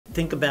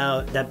Think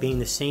about that being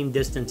the same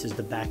distance as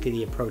the back of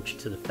the approach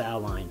to the foul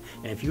line.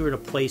 And if you were to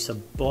place a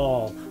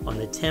ball on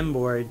the 10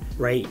 board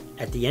right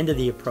at the end of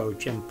the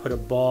approach and put a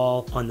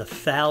ball on the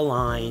foul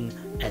line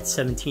at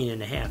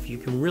 17.5, you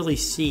can really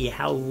see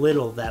how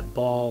little that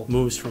ball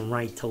moves from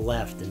right to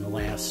left in the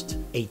last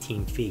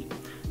 18 feet.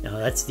 Now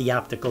that's the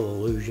optical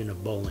illusion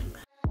of bowling.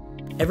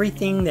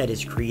 Everything that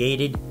is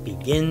created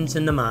begins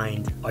in the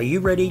mind. Are you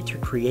ready to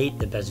create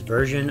the best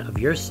version of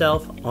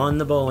yourself on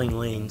the bowling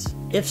lanes?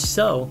 If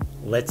so,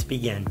 let's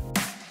begin.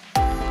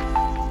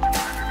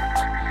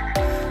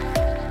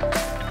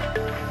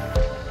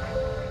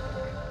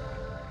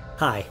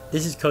 Hi,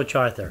 this is Coach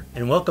Arthur,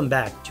 and welcome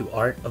back to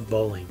Art of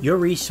Bowling, your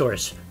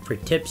resource for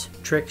tips,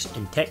 tricks,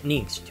 and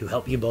techniques to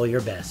help you bowl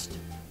your best.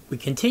 We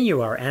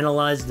continue our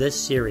Analyze This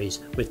series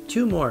with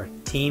two more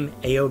Team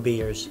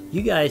AOBers.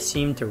 You guys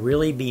seem to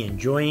really be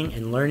enjoying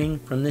and learning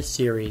from this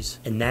series,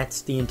 and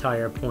that's the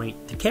entire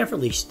point, to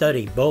carefully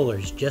study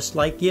bowlers just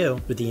like you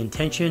with the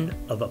intention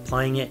of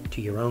applying it to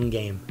your own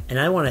game. And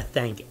I want to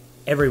thank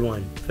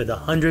everyone for the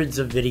hundreds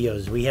of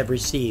videos we have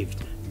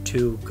received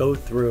to go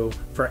through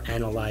for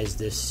Analyze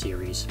This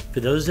series. For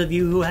those of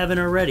you who haven't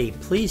already,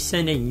 please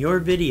send in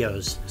your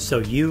videos so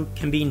you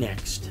can be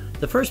next.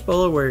 The first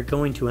bowler we're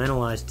going to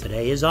analyze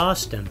today is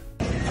Austin.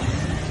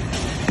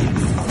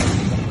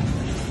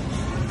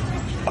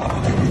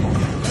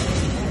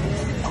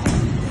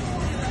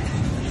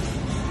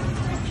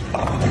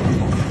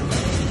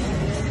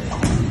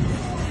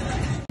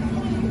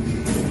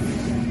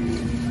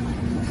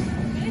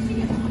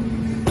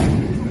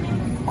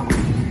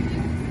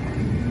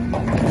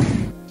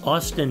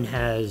 Austin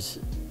has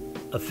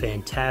a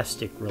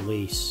fantastic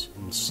release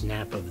and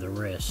snap of the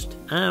wrist.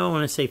 I don't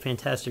want to say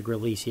fantastic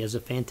release. He has a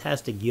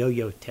fantastic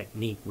yo-yo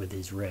technique with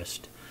his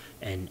wrist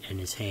and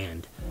his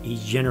hand.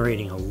 He's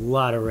generating a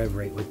lot of rev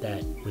rate with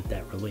that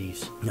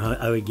release. Now,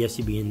 I would guess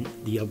he'd be in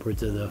the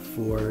upwards of the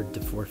 4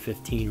 to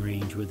 415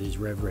 range with his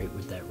rev rate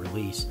with that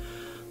release.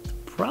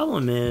 The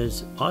problem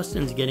is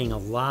Austin's getting a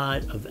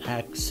lot of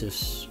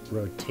axis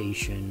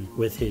rotation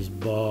with his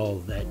ball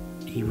that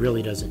he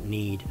really doesn't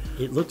need.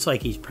 It looks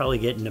like he's probably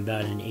getting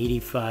about an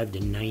 85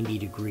 to 90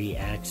 degree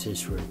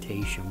axis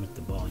rotation with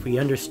the ball. If we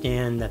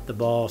understand that the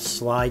ball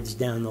slides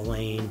down the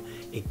lane,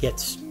 it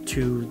gets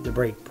to the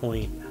break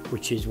point,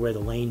 which is where the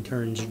lane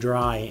turns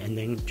dry and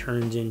then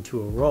turns into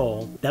a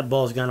roll, that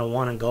ball's gonna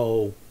wanna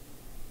go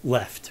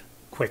left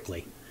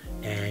quickly.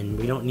 And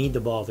we don't need the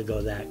ball to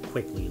go that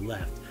quickly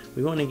left.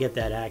 We want to get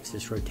that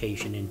axis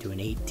rotation into an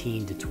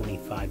 18 to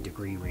 25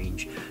 degree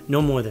range, no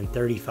more than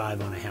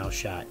 35 on a house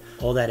shot.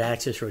 All that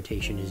axis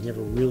rotation is never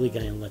really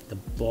going to let the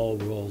ball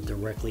roll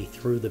directly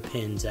through the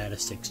pins at a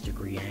 6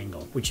 degree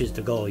angle, which is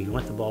the goal. You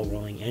want the ball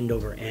rolling end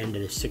over end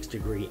at a 6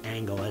 degree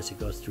angle as it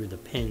goes through the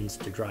pins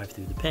to drive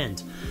through the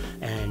pins.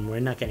 And we're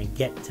not going to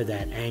get to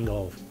that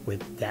angle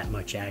with that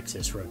much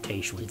axis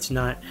rotation. It's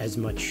not as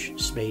much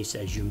space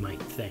as you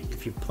might think.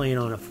 If you're playing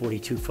on a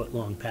 42-foot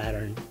long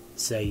pattern,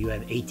 say you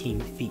have 18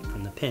 feet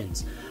from the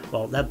pins.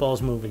 Well, that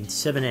ball's moving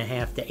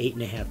 7.5 to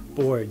 8.5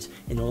 boards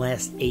in the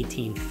last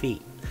 18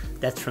 feet.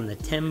 That's from the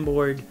 10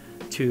 board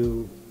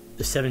to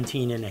the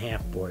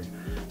 17.5 board.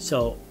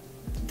 So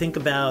think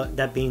about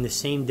that being the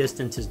same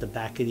distance as the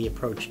back of the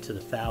approach to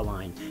the foul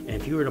line. And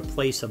if you were to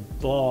place a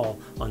ball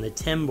on the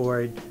 10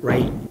 board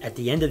right at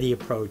the end of the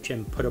approach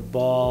and put a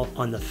ball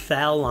on the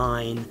foul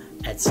line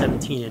at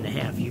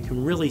 17.5, you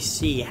can really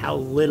see how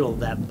little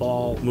that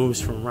ball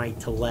moves from right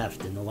to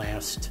left in the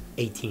last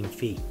 18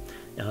 feet.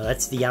 Now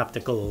that's the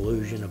optical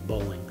illusion of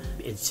bowling.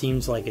 It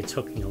seems like it's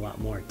hooking a lot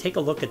more. Take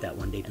a look at that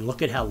one day and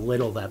look at how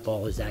little that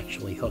ball is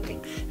actually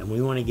hooking. And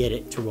we want to get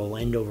it to roll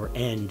end over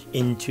end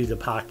into the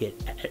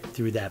pocket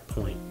through that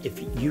point.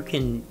 If you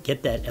can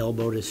get that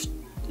elbow to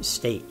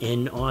stay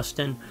in,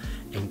 Austin,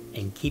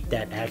 and keep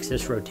that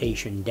axis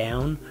rotation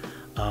down,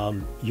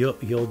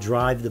 you'll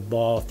drive the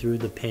ball through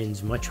the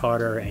pins much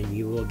harder, and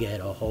you will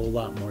get a whole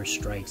lot more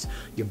strikes.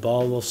 Your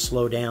ball will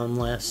slow down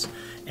less,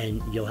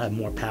 and you'll have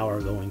more power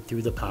going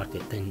through the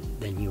pocket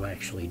than you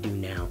actually do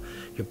now.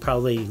 You're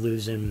probably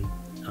losing,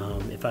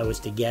 if I was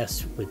to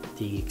guess with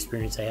the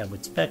experience I have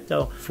with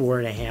Specto,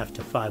 4.5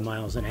 to 5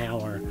 miles an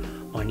hour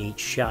on each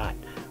shot.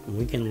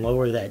 We can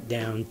lower that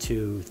down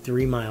to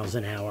 3 miles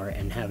an hour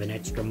and have an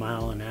extra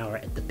mile an hour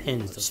at the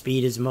pins. The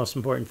speed is the most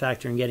important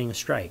factor in getting a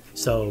strike.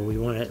 So we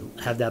want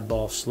to have that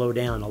ball slow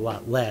down a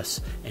lot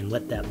less and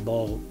let that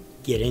ball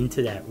get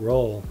into that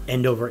roll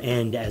end over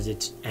end as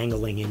it's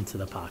angling into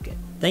the pocket.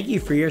 Thank you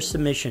for your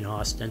submission,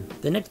 Austin.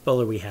 The next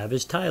bowler we have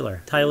is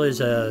Tyler. Tyler's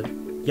a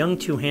young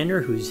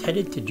two-hander who's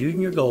headed to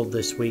Junior Gold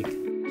this week.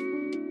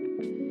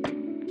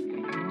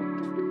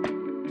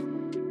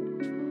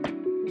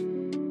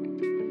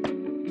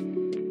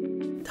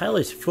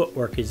 Tyler's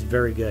footwork is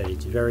very good.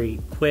 It's very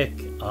quick.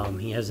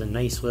 He has a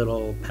nice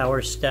little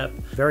power step.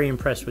 Very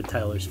impressed with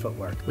Tyler's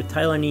footwork. What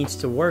Tyler needs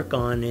to work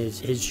on is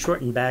his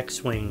shortened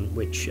backswing,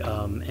 which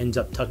ends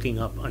up tucking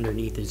up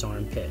underneath his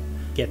armpit.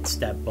 Gets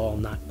that ball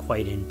not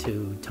quite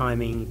into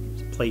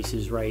timing,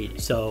 places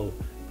right. So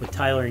what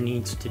Tyler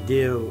needs to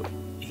do,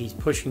 he's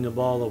pushing the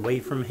ball away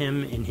from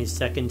him in his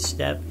second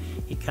step,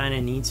 he kind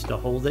of needs to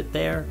hold it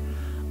there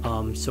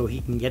so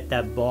he can get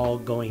that ball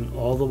going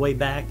all the way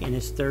back in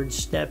his third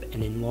step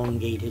and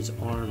elongate his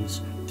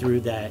arms through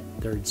that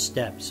third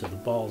step so the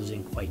ball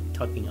isn't quite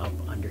tucking up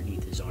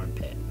underneath his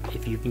armpit.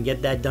 If you can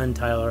get that done,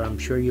 Tyler, I'm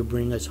sure you'll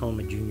bring us home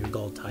a junior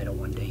gold title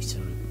one day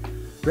soon.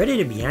 Ready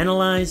to be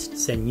analyzed?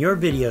 Send your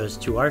videos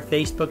to our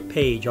Facebook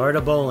page, Art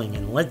of Bowling,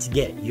 and let's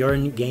get your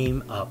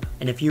game up.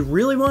 And if you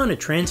really want to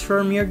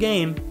transform your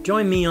game,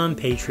 join me on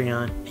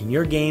Patreon, and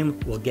your game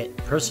will get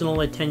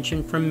personal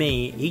attention from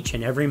me each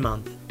and every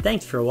month.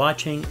 Thanks for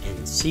watching,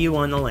 and see you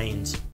on the lanes.